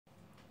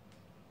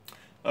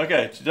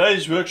Okay,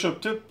 today's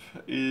workshop tip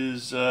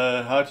is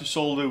how to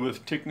solder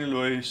with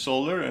Techniloy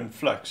solder and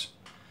flux.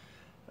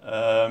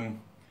 Um,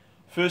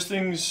 First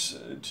things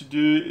to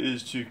do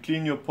is to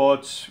clean your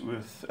parts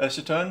with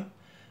acetone,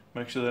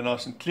 make sure they're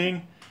nice and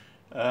clean.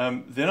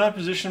 Then I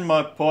position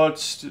my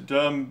parts,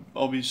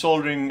 I'll be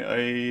soldering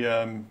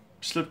a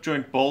slip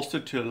joint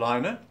bolster to a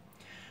liner.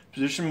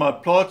 Position my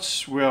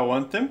parts where I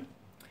want them,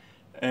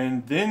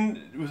 and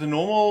then with a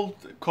normal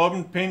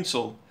carbon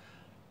pencil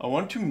I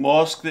want to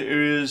mask the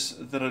areas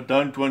that I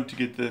don't want to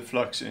get the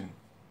flux in.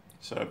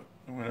 So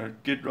I'm going to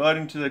get right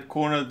into that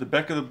corner, the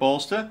back of the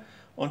bolster,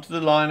 onto the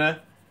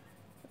liner,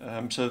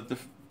 so that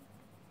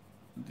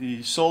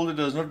the solder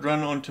does not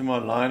run onto my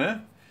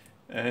liner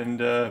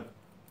and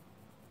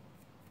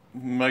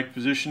make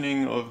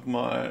positioning of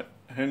my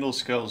handle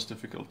scales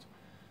difficult.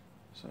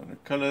 So I'm going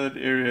to color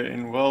that area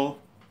in well,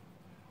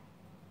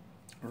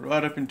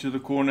 right up into the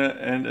corner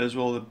and as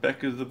well the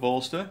back of the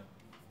bolster.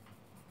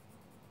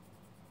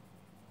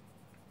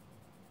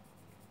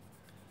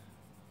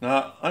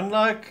 Now,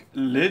 unlike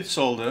lead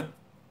solder,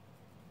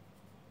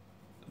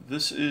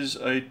 this is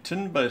a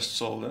tin-based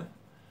solder,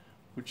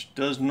 which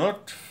does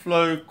not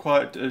flow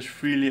quite as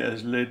freely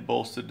as lead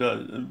bolster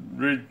does,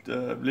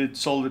 lead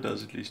solder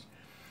does at least.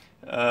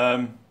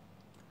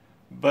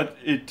 But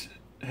it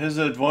has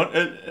the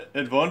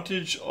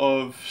advantage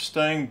of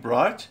staying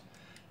bright,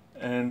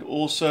 and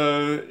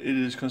also it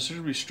is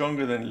considerably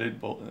stronger than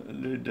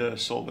lead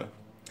solder.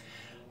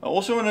 I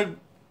also want to,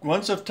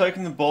 once I've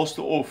taken the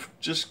bolster off,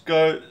 just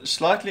go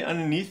slightly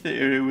underneath the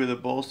area where the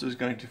bolster is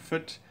going to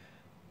fit,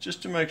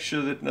 just to make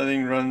sure that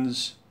nothing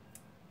runs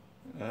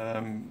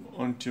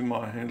onto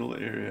my handle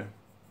area.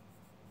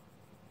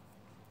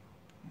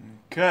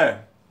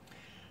 Okay,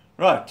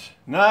 right,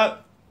 now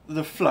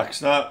the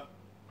flux. Now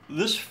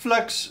this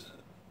flux,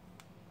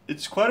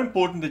 it's quite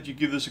important that you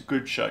give this a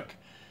good shake.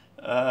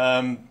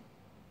 You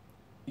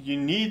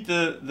need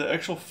the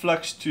actual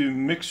flux to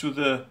mix with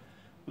the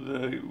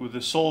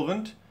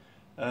solvent.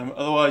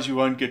 Otherwise you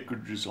won't get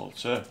good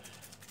results. So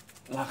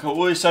like I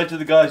always say to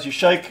the guys, you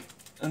shake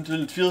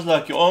until it feels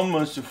like your arm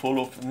wants to fall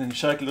off, and then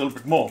shake a little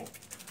bit more.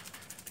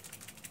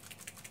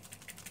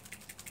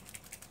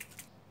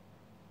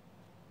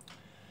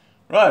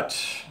 Right,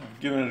 I've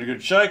given it a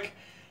good shake.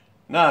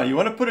 Now you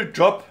want to put a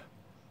drop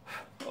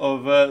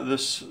of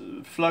this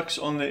flux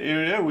on the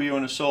area where you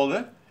want to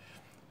solder,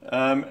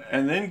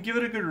 and then give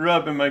it a good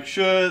rub and make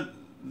sure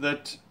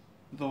that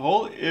the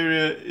whole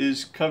area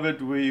is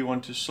covered where you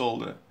want to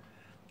solder.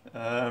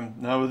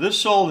 Now with this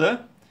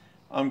solder,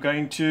 I'm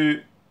going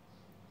to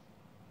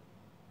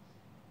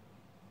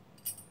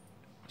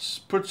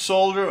put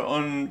solder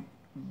on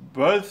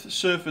both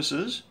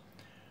surfaces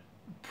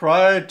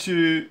prior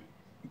to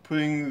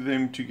putting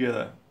them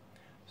together.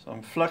 So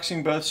I'm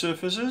fluxing both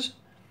surfaces,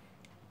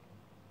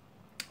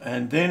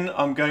 and then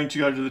I'm going to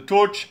go to the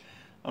torch.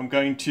 I'm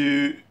going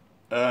to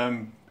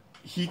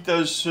heat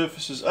those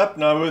surfaces up.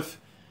 Now with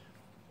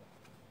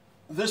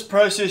this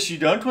process, you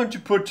don't want to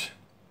put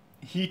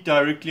heat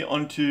directly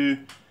onto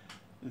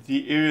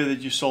the area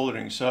that you're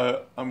soldering.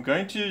 So I'm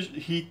going to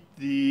heat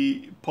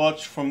the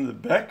parts from the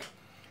back,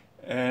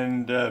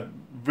 and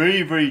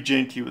very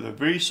gently with a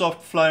very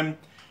soft flame,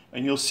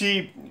 and you'll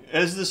see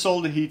as the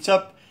solder heats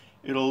up,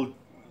 it'll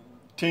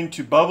tend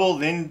to bubble,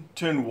 then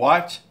turn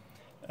white,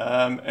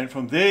 and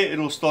from there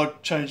it'll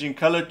start changing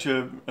color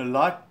to a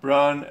light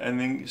brown and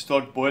then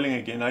start boiling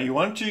again. Now you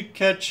want to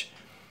catch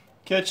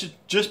it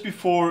just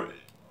before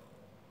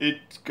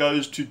it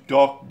goes to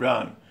dark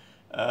brown.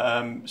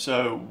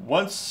 So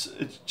once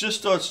it just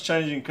starts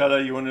changing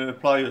color, you want to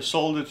apply your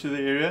solder to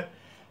the area.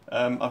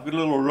 I've got a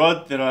little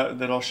rod that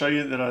I'll show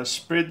you, that I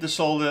spread the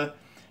solder,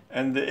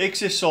 and the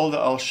excess solder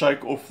I'll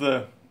shake off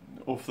the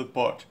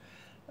part.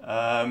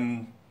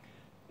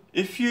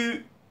 If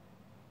you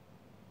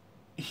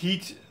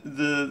heat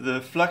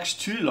the flux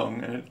too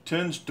long and it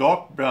turns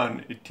dark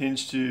brown, it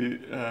tends to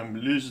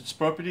lose its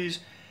properties,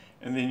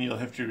 and then you'll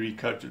have to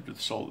recoat it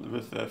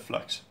with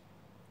flux.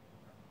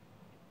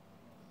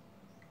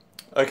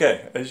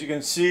 Okay, as you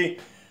can see,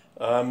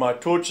 my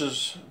torch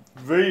is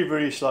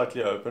very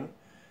slightly open.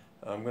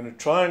 I'm going to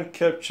try and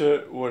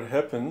capture what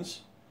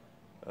happens.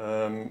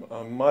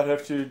 I might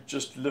have to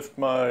just lift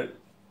my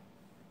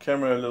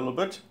camera a little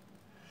bit.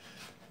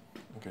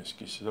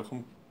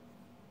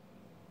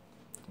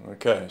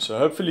 Okay, so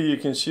hopefully you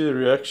can see the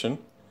reaction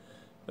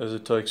as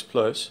it takes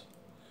place.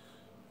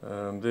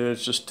 There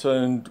it's just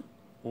turned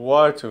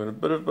white. I've got a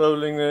bit of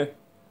bubbling there.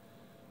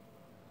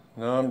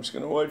 Now I'm just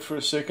going to wait for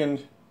a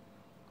second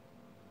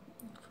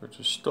for it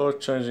to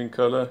start changing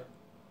color.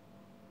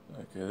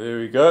 Okay, there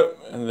we go,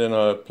 and then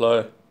I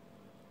apply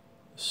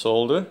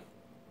solder.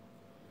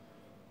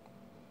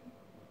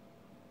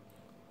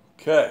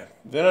 Okay,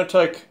 then I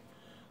take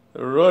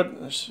the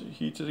rod,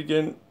 heat it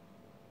again,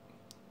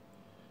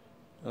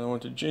 and I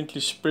want to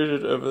gently spread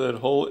it over that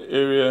whole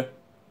area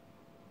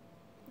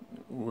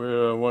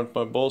where I want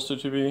my bolster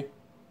to be.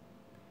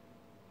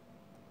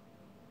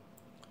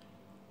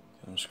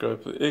 And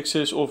scrape the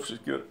excess off,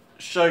 just give it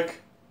a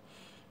shake,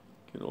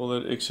 get all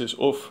that excess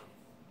off.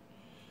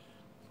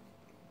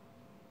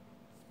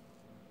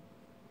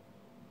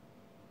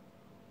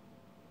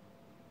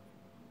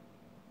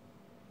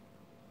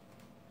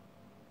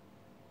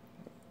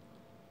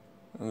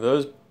 And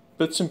those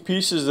bits and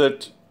pieces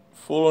that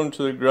fall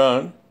onto the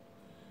ground,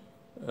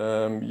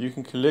 you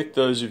can collect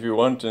those if you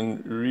want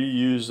and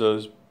reuse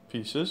those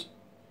pieces.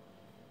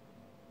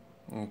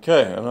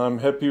 Okay, and I'm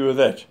happy with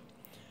that.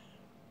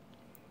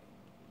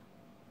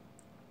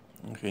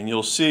 Okay, and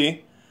you'll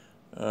see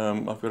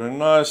I've got a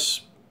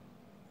nice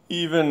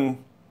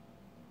even,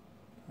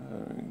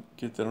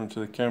 get that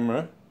onto the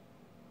camera,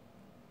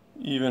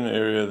 even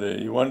area there.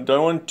 You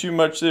don't want too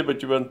much there,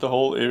 but you want the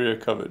whole area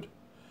covered.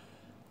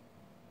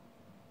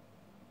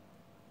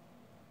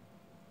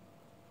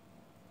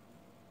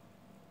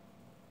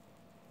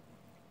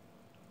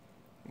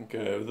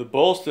 Okay, the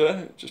bolster,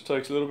 it just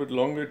takes a little bit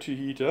longer to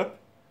heat up,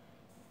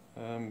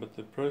 but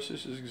the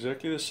process is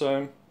exactly the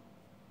same.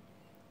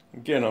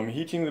 Again, I'm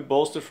heating the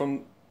bolster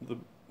from the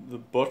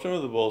bottom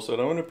of the bolster. I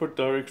don't want to put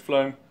direct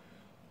flame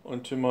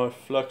onto my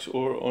flux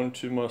or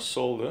onto my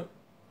solder.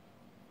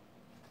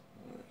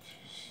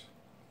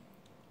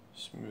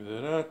 Smooth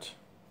that out.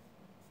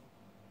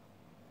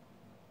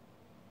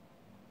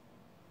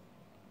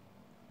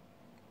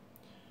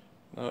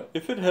 Now,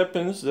 if it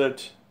happens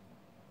that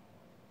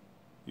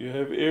you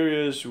have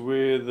areas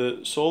where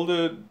the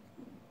solder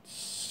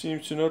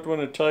seems to not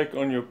want to take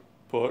on your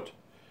part,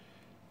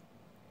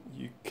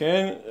 you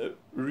can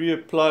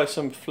reapply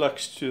some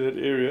flux to that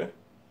area.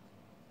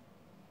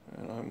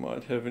 And I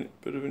might have a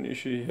bit of an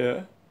issue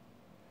here.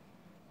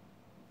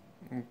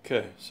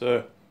 Okay,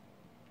 so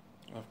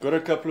I've got a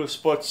couple of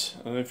spots.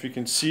 I don't know if you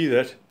can see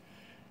that.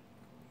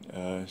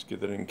 Let's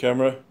get that in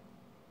camera.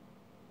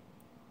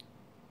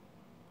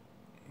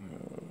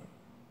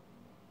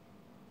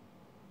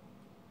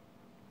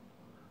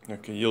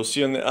 Okay, you'll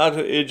see on the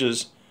outer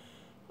edges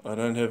I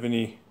don't have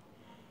any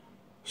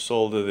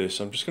solder there,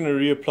 so I'm just going to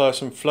reapply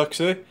some flux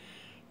there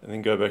and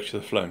then go back to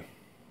the flame.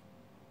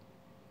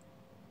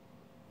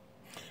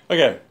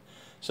 Okay,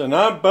 so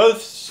now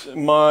both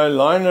my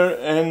liner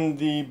and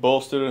the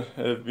bolster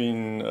have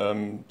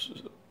been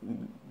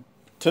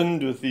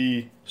tinned with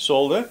the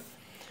solder.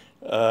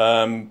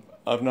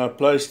 I've now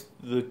placed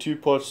the two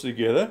parts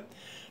together.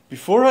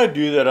 Before I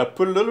do that, I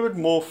put a little bit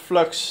more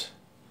flux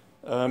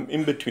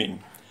in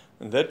between,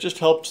 and that just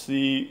helps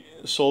the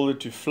solder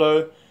to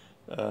flow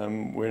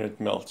when it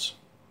melts.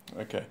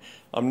 Okay,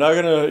 I'm now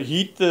going to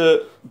heat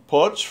the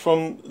parts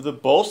from the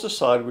bolster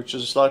side, which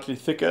is slightly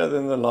thicker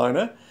than the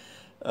liner,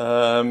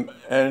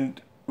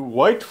 and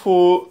wait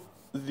for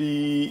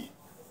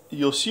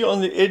you'll see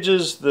on the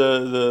edges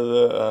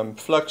the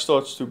flux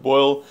starts to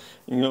boil,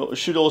 and you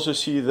should also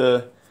see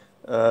the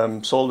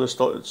solder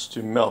starts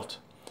to melt.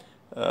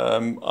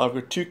 I've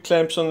got two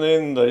clamps on there,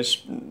 and they're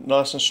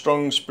nice and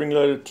strong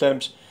spring-loaded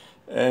clamps,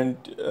 and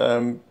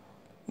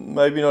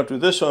maybe not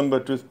with this one,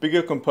 but with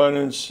bigger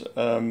components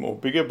or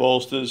bigger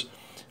bolsters,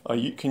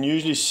 you can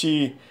usually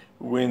see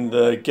when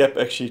the gap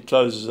actually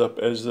closes up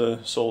as the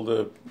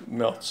solder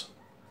melts.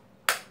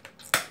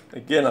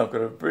 Again, I've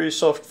got a very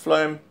soft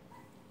flame,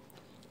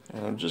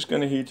 and I'm just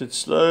going to heat it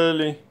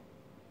slowly.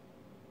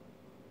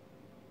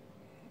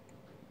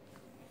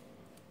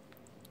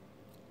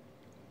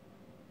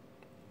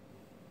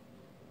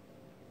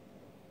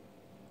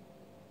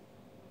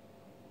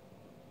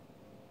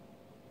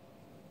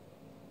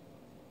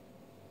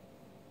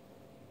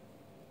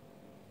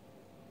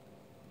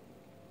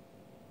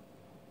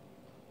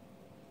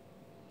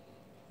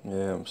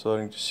 Yeah, I'm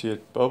starting to see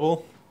it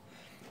bubble.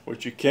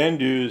 What you can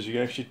do is you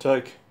can actually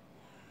take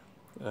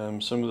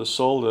some of the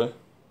solder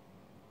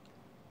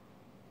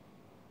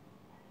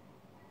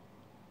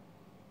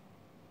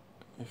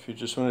if you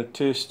just want to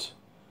test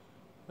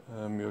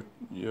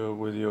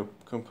whether your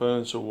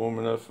components are warm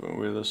enough and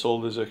where the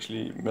solder is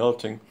actually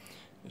melting.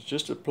 It's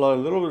just apply a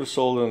little bit of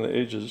solder on the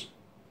edges,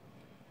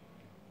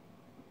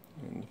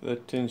 and if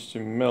that tends to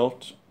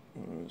melt,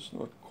 it's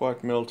not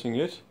quite melting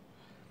yet,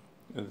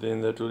 and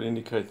then that will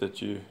indicate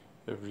that you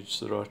have reached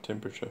the right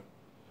temperature.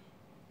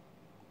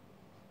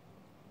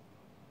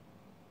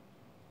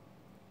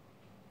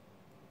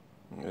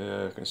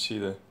 Yeah, I can see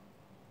that.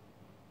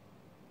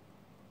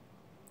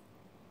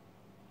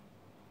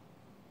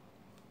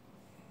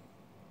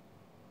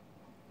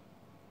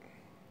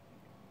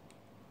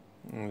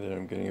 And there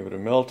I'm getting a bit of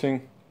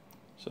melting.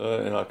 So,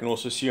 and I can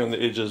also see on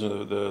the edges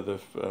of the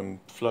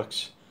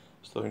flux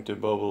starting to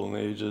bubble on the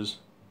edges.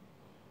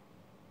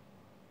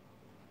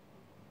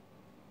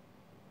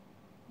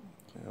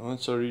 Okay,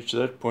 once I reach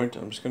that point,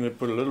 I'm just going to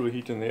put a little bit of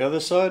heat on the other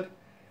side,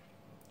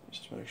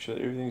 just to make sure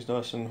that everything's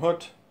nice and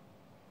hot.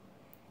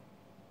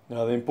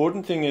 Now the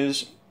important thing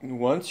is,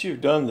 once you've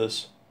done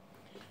this,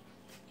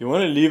 you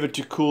want to leave it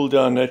to cool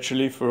down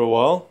naturally for a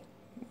while.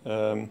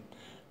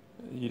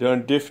 You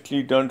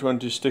definitely don't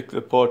want to stick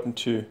the part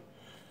into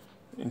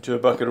a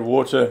bucket of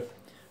water.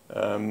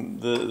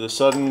 The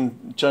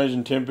sudden change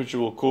in temperature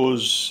will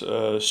cause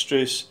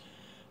stress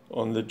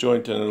on the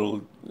joint, and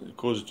it'll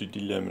cause it to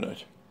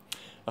delaminate.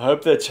 I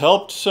hope that's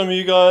helped some of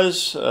you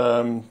guys,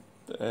 and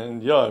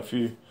yeah, if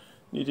you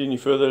need any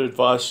further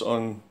advice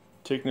on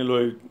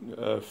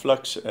Techniloy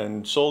flux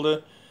and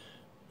solder,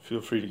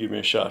 feel free to give me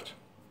a shout.